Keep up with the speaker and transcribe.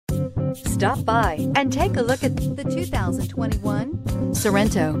Stop by and take a look at the 2021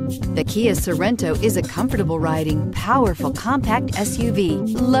 Sorento. The Kia Sorento is a comfortable riding, powerful compact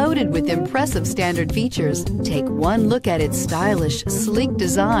SUV loaded with impressive standard features. Take one look at its stylish, sleek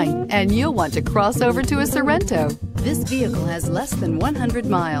design and you'll want to cross over to a Sorento. This vehicle has less than 100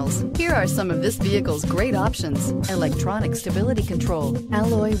 miles. Here are some of this vehicle's great options: electronic stability control,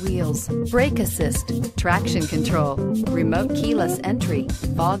 alloy wheels, brake assist, traction control, remote keyless entry,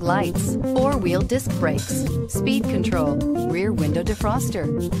 fog lights, four-wheel disc brakes, speed control, rear window defroster,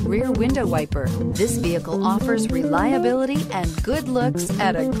 rear window wiper. This vehicle offers reliability and good looks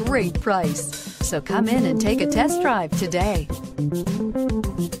at a great price. So come in and take a test drive today.